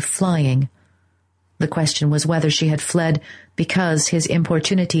avowedly flying. The question was whether she had fled because his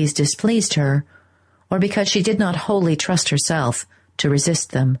importunities displeased her, or because she did not wholly trust herself to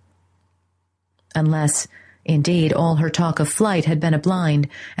resist them. Unless, indeed, all her talk of flight had been a blind,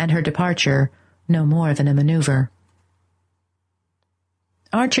 and her departure no more than a maneuver.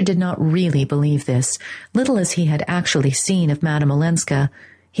 Archer did not really believe this. Little as he had actually seen of Madame Olenska,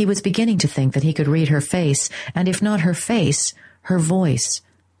 he was beginning to think that he could read her face, and if not her face, her voice,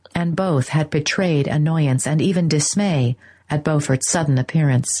 and both had betrayed annoyance and even dismay at Beaufort's sudden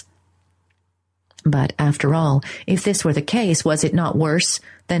appearance. But, after all, if this were the case, was it not worse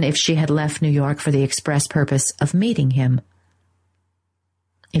than if she had left New York for the express purpose of meeting him?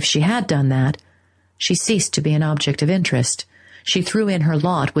 If she had done that, she ceased to be an object of interest. She threw in her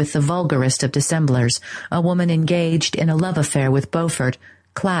lot with the vulgarest of dissemblers. A woman engaged in a love affair with Beaufort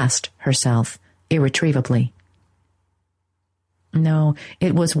classed herself irretrievably. No,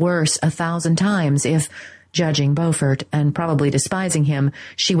 it was worse 1,000 times if, judging Beaufort and probably despising him,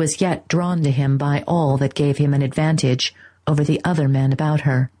 she was yet drawn to him by all that gave him an advantage over the other men about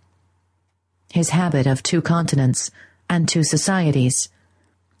her. His habit of 2 continents and 2 societies,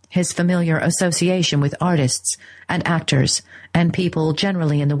 his familiar association with artists and actors and people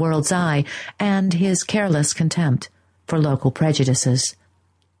generally in the world's eye, and his careless contempt for local prejudices.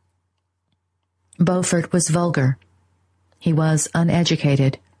 Beaufort was vulgar. He was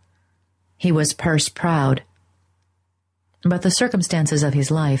uneducated. He was purse-proud. But the circumstances of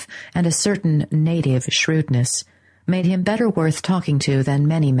his life and a certain native shrewdness made him better worth talking to than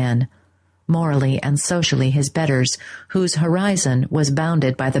many men, morally and socially his betters, whose horizon was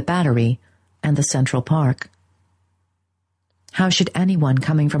bounded by the Battery and the Central Park. How should anyone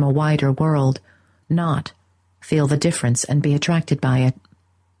coming from a wider world not feel the difference and be attracted by it?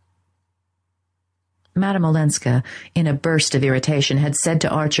 Madame Olenska, in a burst of irritation, had said to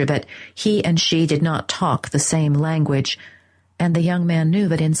Archer that he and she did not talk the same language, and the young man knew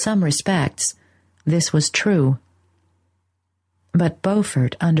that in some respects this was true. But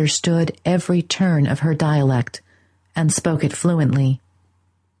Beaufort understood every turn of her dialect and spoke it fluently.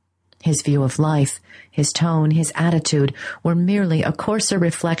 His view of life, his tone, his attitude were merely a coarser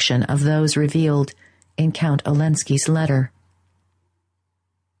reflection of those revealed in Count Olenski's letter.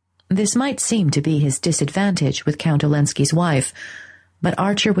 This might seem to be his disadvantage with Count Olenski's wife, but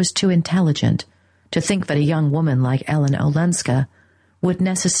Archer was too intelligent to think that a young woman like Ellen Olenska would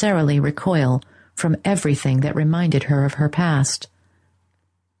necessarily recoil from everything that reminded her of her past.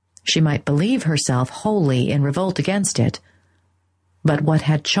 She might believe herself wholly in revolt against it, but what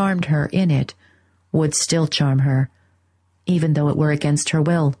had charmed her in it would still charm her, even though it were against her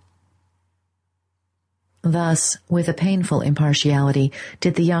will. Thus, with a painful impartiality,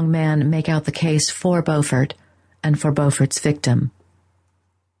 did the young man make out the case for Beaufort and for Beaufort's victim.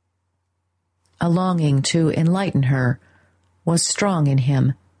 A longing to enlighten her was strong in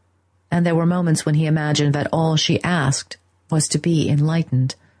him, and there were moments when he imagined that all she asked was to be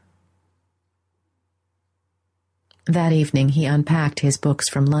enlightened. That evening he unpacked his books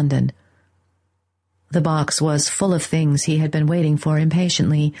from London. The box was full of things he had been waiting for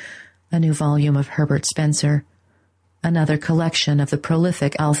impatiently: a new volume of Herbert Spencer, another collection of the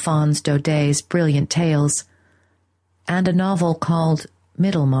prolific Alphonse Daudet's brilliant tales, and a novel called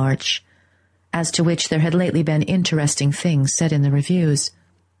Middlemarch, as to which there had lately been interesting things said in the reviews.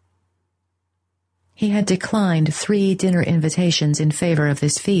 He had declined 3 dinner invitations in favor of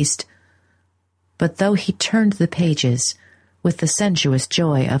this feast, but though he turned the pages with the sensuous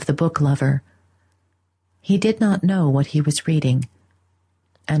joy of the book lover, he did not know what he was reading,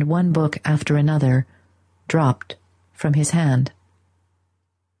 and one book after another dropped from his hand.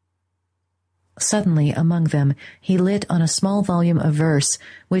 Suddenly, among them, he lit on a small volume of verse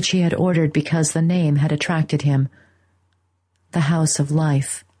which he had ordered because the name had attracted him: The House of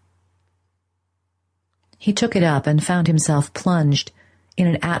Life. He took it up and found himself plunged in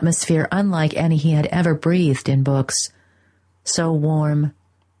an atmosphere unlike any he had ever breathed in books, so warm,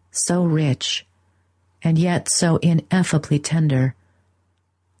 so rich, and yet so ineffably tender,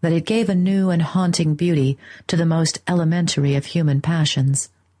 that it gave a new and haunting beauty to the most elementary of human passions.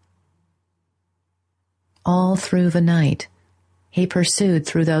 All through the night, he pursued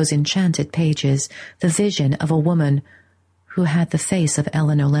through those enchanted pages the vision of a woman who had the face of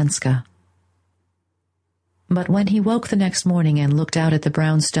Ellen Olenska. But when he woke the next morning and looked out at the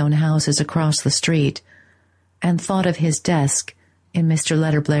brownstone houses across the street, and thought of his desk in Mr.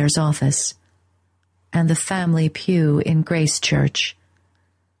 Letterblair's office, and the family pew in Grace Church.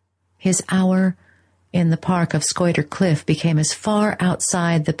 His hour in the park of Scoider Cliff became as far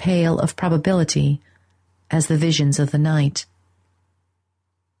outside the pale of probability as the visions of the night.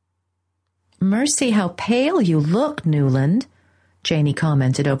 "Mercy, how pale you look, Newland," Janey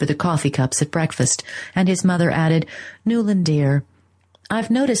commented over the coffee cups at breakfast, and his mother added, "Newland, dear, I've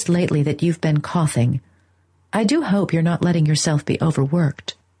noticed lately that you've been coughing. I do hope you're not letting yourself be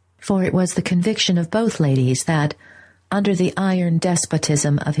overworked." For it was the conviction of both ladies that, under the iron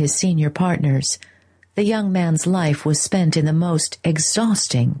despotism of his senior partners, the young man's life was spent in the most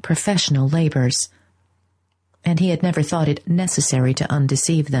exhausting professional labors, and he had never thought it necessary to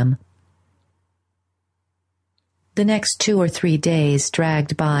undeceive them. The next 2 or 3 days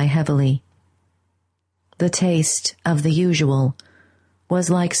dragged by heavily. The taste of the usual was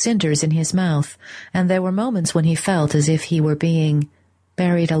like cinders in his mouth, and there were moments when he felt as if he were being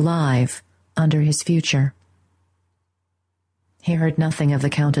buried alive under his future. He heard nothing of the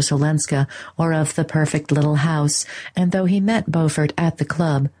Countess Olenska or of the perfect little house, and though he met Beaufort at the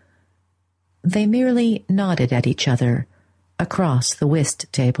club, they merely nodded at each other across the whist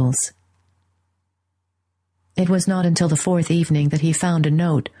tables. It was not until the 4th evening that he found a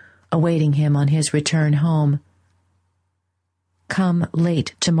note awaiting him on his return home. "Come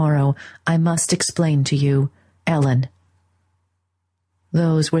late tomorrow. I must explain to you. Ellen."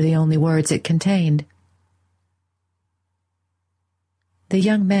 Those were the only words it contained. The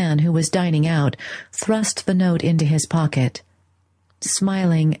young man who was dining out thrust the note into his pocket,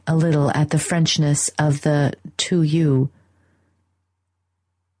 smiling a little at the Frenchness of the "to you."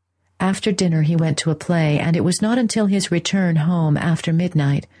 After dinner he went to a play, and it was not until his return home after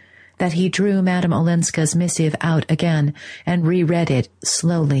midnight that he drew Madame Olenska's missive out again and reread it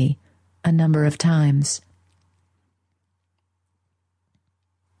slowly a number of times.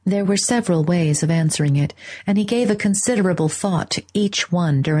 There were several ways of answering it, and he gave a considerable thought to each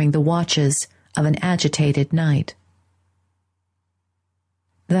one during the watches of an agitated night.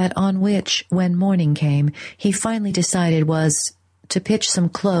 That on which, when morning came, he finally decided was to pitch some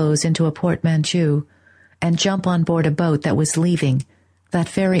clothes into a portmanteau and jump on board a boat that was leaving that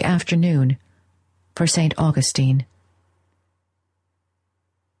very afternoon for St. Augustine.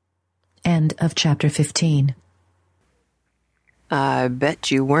 End of chapter 15. I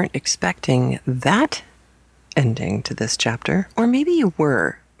bet you weren't expecting that ending to this chapter. Or maybe you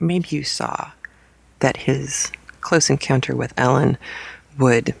were. Maybe you saw that his close encounter with Ellen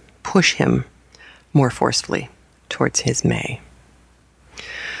would push him more forcefully towards his May.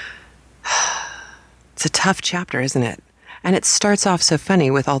 It's a tough chapter, isn't it? And it starts off so funny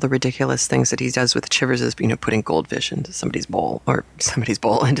with all the ridiculous things that he does with Chiverses, putting goldfish into somebody's bowl, or somebody's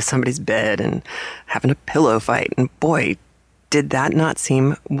bowl into somebody's bed, and having a pillow fight. And boy, did that not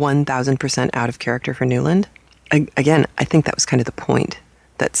seem 1,000% out of character for Newland? Again, I think that was kind of the point,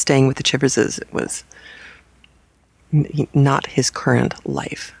 that staying with the Chiverses was not his current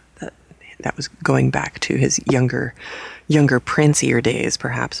life. That was going back to his younger prancier days,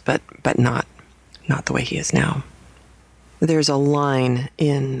 perhaps, but not the way he is now. There's a line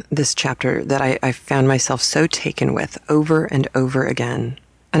in this chapter that I found myself so taken with over and over again.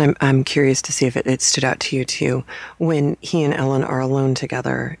 And I'm curious to see if it stood out to you too. When he and Ellen are alone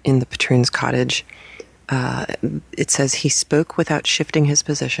together in the patroon's cottage, it says, "He spoke without shifting his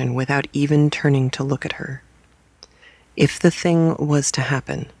position, without even turning to look at her. If the thing was to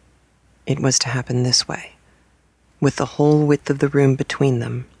happen, it was to happen this way, with the whole width of the room between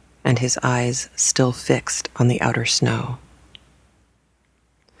them, and his eyes still fixed on the outer snow."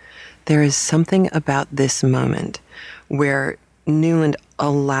 There is something about this moment where Newland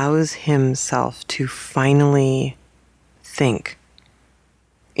allows himself to finally think,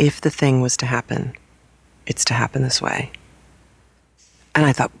 if the thing was to happen, it's to happen this way. And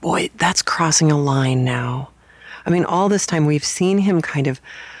I thought, boy, that's crossing a line now. I mean, all this time we've seen him kind of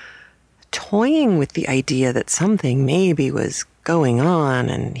toying with the idea that something maybe was going on,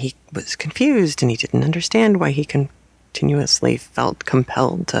 and he was confused and he didn't understand why he continuously felt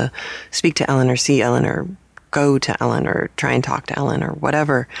compelled to speak to Ellen or see Ellen or go to Ellen or try and talk to Ellen or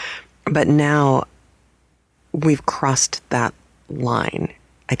whatever. But now we've crossed that line.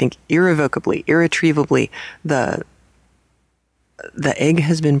 I think irrevocably, irretrievably, the egg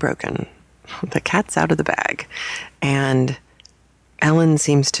has been broken. The cat's out of the bag. And Ellen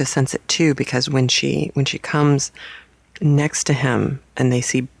seems to sense it too, because when she comes next to him and they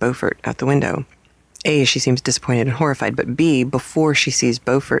see Beaufort out the window, A, she seems disappointed and horrified, but B, before she sees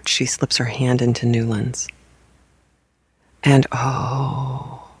Beaufort, she slips her hand into Newland's. And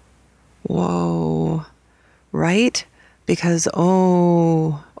whoa, right? Because,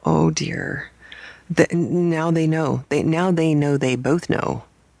 oh dear. Now they know. Now they know they both know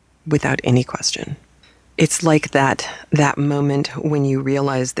without any question. It's like that moment when you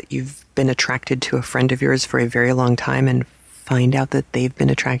realize that you've been attracted to a friend of yours for a very long time and find out that they've been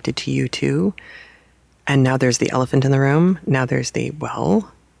attracted to you too. And now there's the elephant in the room. Now there's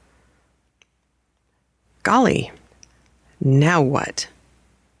well, golly, now what?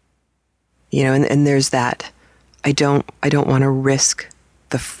 You know, and there's that, I don't want to risk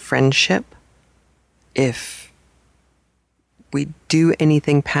the friendship if we do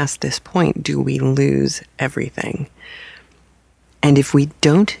anything past this point. Do we lose everything? And if we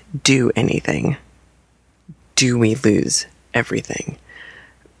don't do anything, do we lose everything?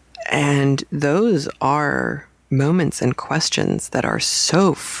 And those are moments and questions that are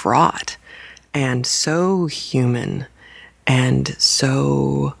so fraught and so human and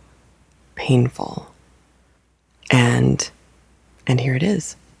so painful. And here it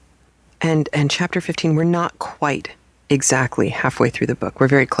is. And chapter 15, we're not quite exactly halfway through the book. We're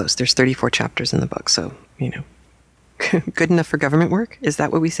very close. There's 34 chapters in the book, so, you know, good enough for government work. Is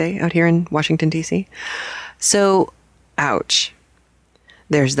that what we say out here in Washington, D.C.? So, ouch.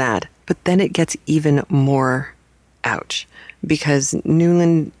 There's that. But then it gets even more ouch, because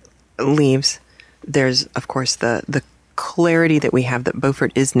Newland leaves. There's, of course, the clarity that we have that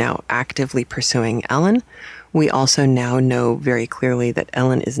Beaufort is now actively pursuing Ellen. We also now know very clearly that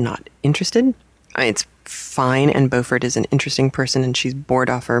Ellen is not interested. It's fine, and Beaufort is an interesting person, and she's bored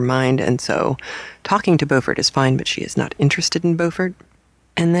off her mind, and so talking to Beaufort is fine, but she is not interested in Beaufort.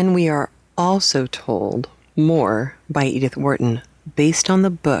 And then we are also told more by Edith Wharton, based on the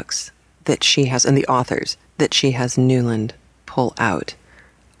books that she has, and the authors that she has Newland pull out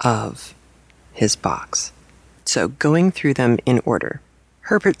of his box. So going through them in order.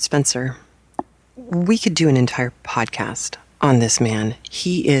 Herbert Spencer. We could do an entire podcast on this man.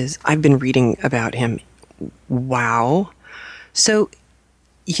 I've been reading about him. Wow. So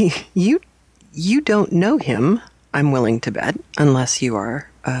you don't know him, I'm willing to bet, unless you are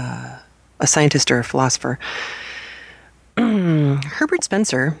a scientist or a philosopher. Herbert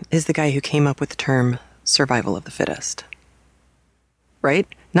Spencer is the guy who came up with the term survival of the fittest. Right?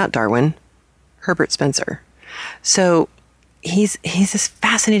 Not Darwin. Herbert Spencer. So he's this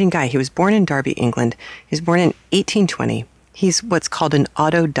fascinating guy. He was born in Derby, England. He was born in 1820. He's what's called an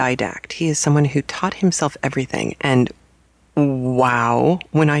autodidact. He is someone who taught himself everything. And wow,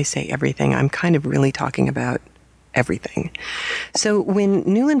 when I say everything, I'm kind of really talking about everything. So when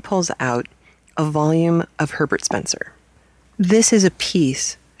Newland pulls out a volume of Herbert Spencer, this is a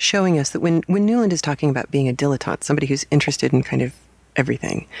piece showing us that when Newland is talking about being a dilettante, somebody who's interested in kind of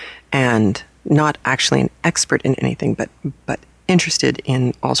everything and not actually an expert in anything, but interested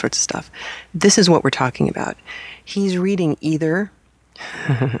in all sorts of stuff, this is what we're talking about. He's reading either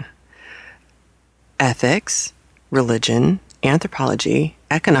ethics, religion, anthropology,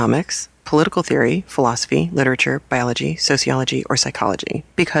 economics, political theory, philosophy, literature, biology, sociology, or psychology,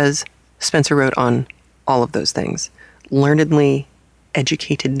 because Spencer wrote on all of those things, learnedly,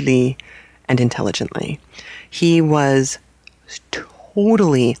 educatedly, and intelligently. He was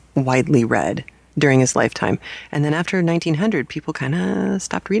totally widely read during his lifetime. And then after 1900, people kind of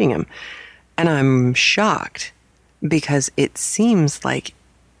stopped reading him. And I'm shocked, because it seems like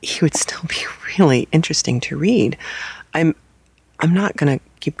he would still be really interesting to read. I'm not going to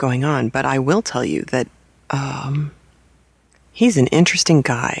keep going on, but I will tell you that he's an interesting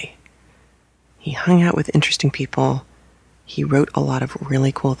guy. He hung out with interesting people. He wrote a lot of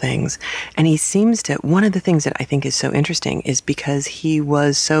really cool things. And he seems to, one of the things that I think is so interesting is because he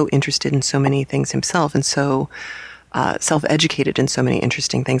was so interested in so many things himself and so self-educated in so many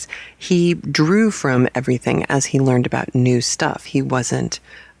interesting things, he drew from everything as he learned about new stuff. He wasn't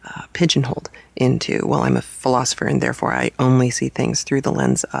pigeonholed into, well, I'm a philosopher and therefore I only see things through the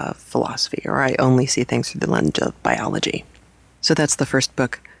lens of philosophy, or I only see things through the lens of biology. So that's the first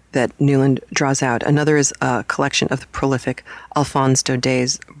book that Newland draws out. Another is a collection of the prolific Alphonse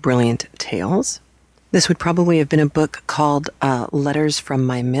Daudet's brilliant tales. This would probably have been a book called Letters from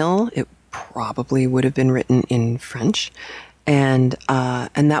My Mill. It probably would have been written in French. And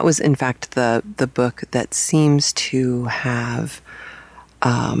that was, in fact, the book that seems to have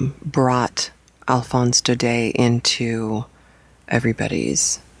brought Alphonse Daudet into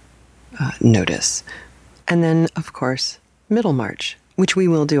everybody's notice. And then, of course, Middlemarch, which we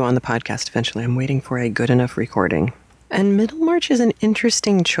will do on the podcast eventually. I'm waiting for a good enough recording. And Middlemarch is an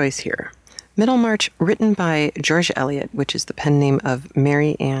interesting choice here. Middlemarch, written by George Eliot, which is the pen name of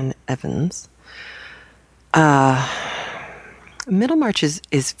Mary Ann Evans. Middlemarch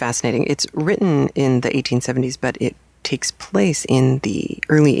is fascinating. It's written in the 1870s, but it takes place in the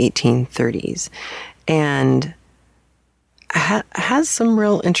early 1830s and has some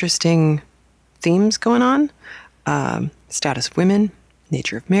real interesting themes going on. Status of women,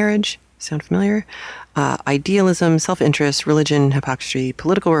 nature of marriage, sound familiar? Idealism, self-interest, religion, hypocrisy,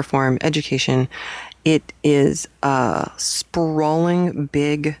 political reform, education. It is a sprawling,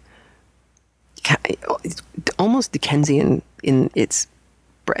 big, almost Dickensian in it's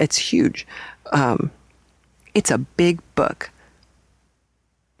huge. It's a big book.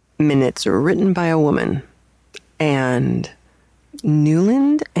 Minutes are written by a woman. And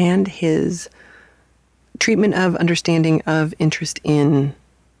Newland and his treatment of, understanding of, interest in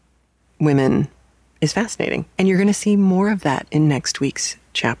women is fascinating. And you're going to see more of that in next week's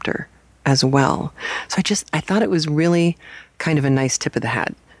chapter as well. So I thought it was really kind of a nice tip of the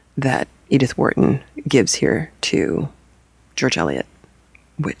hat that Edith Wharton gives here to George Eliot,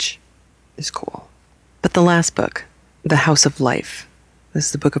 which is cool. But the last book, The House of Life, this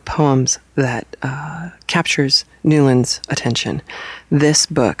is the book of poems that captures Newland's attention. This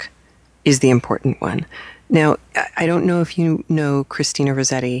book is the important one. Now, I don't know if you know Christina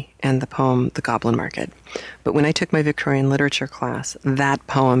Rossetti and the poem The Goblin Market, but when I took my Victorian literature class, that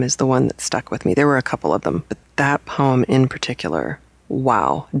poem is the one that stuck with me. There were a couple of them, but that poem in particular,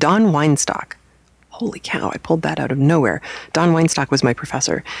 wow. Don Weinstock, holy cow, I pulled that out of nowhere. Don Weinstock was my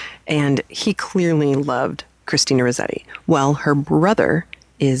professor, and he clearly loved Christina Rossetti. Well, her brother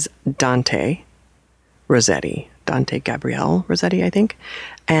is Dante Rossetti, Dante Gabriel Rossetti, I think,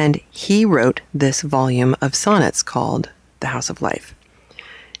 and he wrote this volume of sonnets called The House of Life.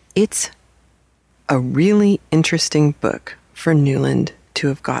 It's a really interesting book for Newland to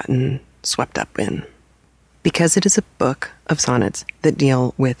have gotten swept up in, because it is a book of sonnets that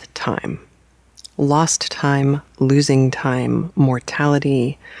deal with time. Lost time, losing time,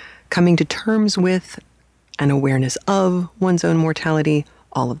 mortality, coming to terms with an awareness of one's own mortality,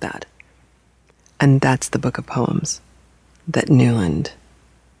 all of that. And that's the book of poems that Newland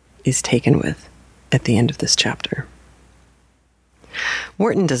is taken with at the end of this chapter.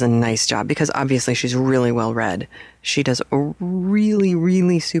 Wharton does a nice job because obviously she's really well read. She does a really,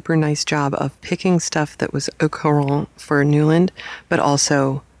 really super nice job of picking stuff that was au courant for Newland, but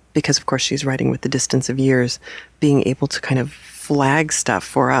also, because of course she's writing with the distance of years, being able to kind of flag stuff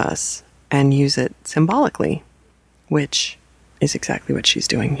for us and use it symbolically, which is exactly what she's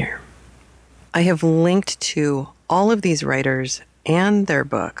doing here. I have linked to all of these writers and their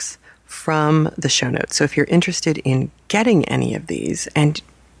books from the show notes. So if you're interested in getting any of these, and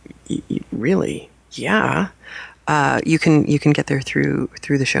really, yeah, you can get there through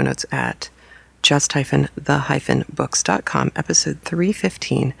the show notes at just-the-books.com, episode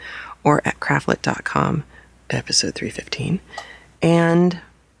 315, or at craftlit.com, episode 315. And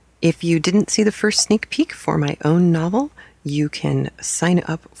if you didn't see the first sneak peek for my own novel, you can sign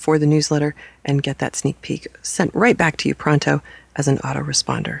up for the newsletter and get that sneak peek sent right back to you pronto as an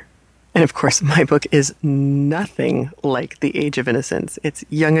autoresponder. And of course, my book is nothing like The Age of Innocence. It's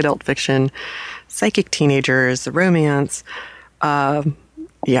young adult fiction, psychic teenagers, romance.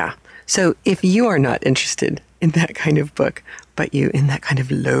 Yeah. So if you are not interested in that kind of book, in that kind of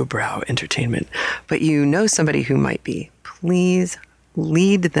lowbrow entertainment, but you know somebody who might be, please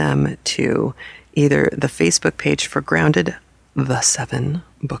lead them to either the Facebook page for Grounded, The Seven,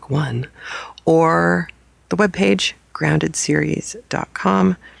 Book 1, or the webpage,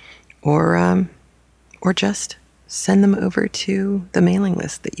 groundedseries.com, or just send them over to the mailing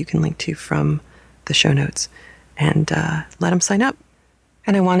list that you can link to from the show notes and let them sign up.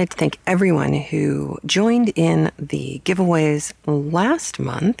 And I wanted to thank everyone who joined in the giveaways last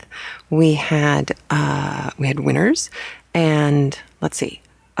month. We had winners, and let's see.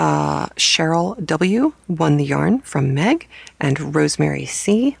 Cheryl W. won the yarn from Meg, and Rosemary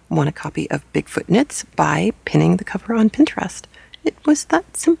C. won a copy of Bigfoot Knits by pinning the cover on Pinterest. It was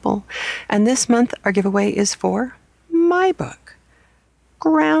that simple. And this month, our giveaway is for my book,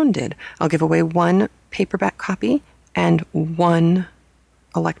 Grounded. I'll give away one paperback copy and one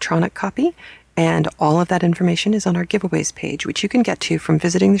electronic copy, and all of that information is on our giveaways page, which you can get to from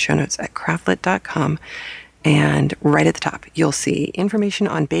visiting the show notes at craftlit.com. And right at the top, you'll see information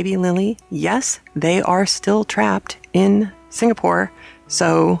on baby Lily. Yes, they are still trapped in Singapore,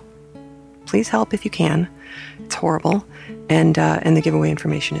 so please help if you can. It's horrible. And the giveaway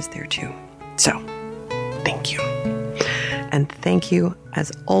information is there too. So, thank you. And thank you,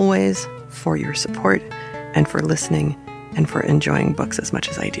 as always, for your support and for listening and for enjoying books as much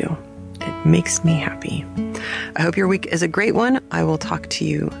as I do. It makes me happy. I hope your week is a great one. I will talk to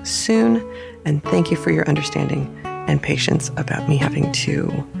you soon. And thank you for your understanding and patience about me having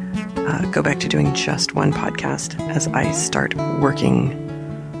to go back to doing just one podcast as I start working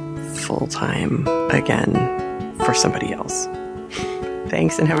full-time again for somebody else.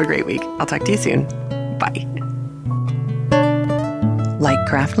 Thanks and have a great week. I'll talk to you soon. Bye. Like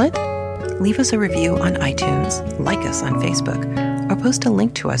Craftlit? Leave us a review on iTunes, like us on Facebook, or post a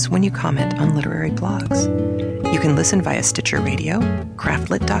link to us when you comment on literary blogs. You can listen via Stitcher Radio,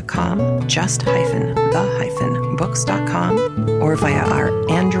 craftlit.com, just-the-books.com, or via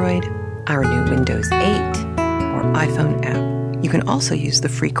our Android, our new Windows 8, or iPhone app. You can also use the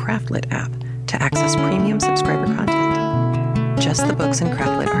free Craftlit app to access premium subscriber content. Just the Books and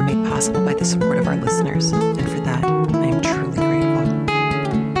Craftlit are made possible by the support of our listeners, and for that, I am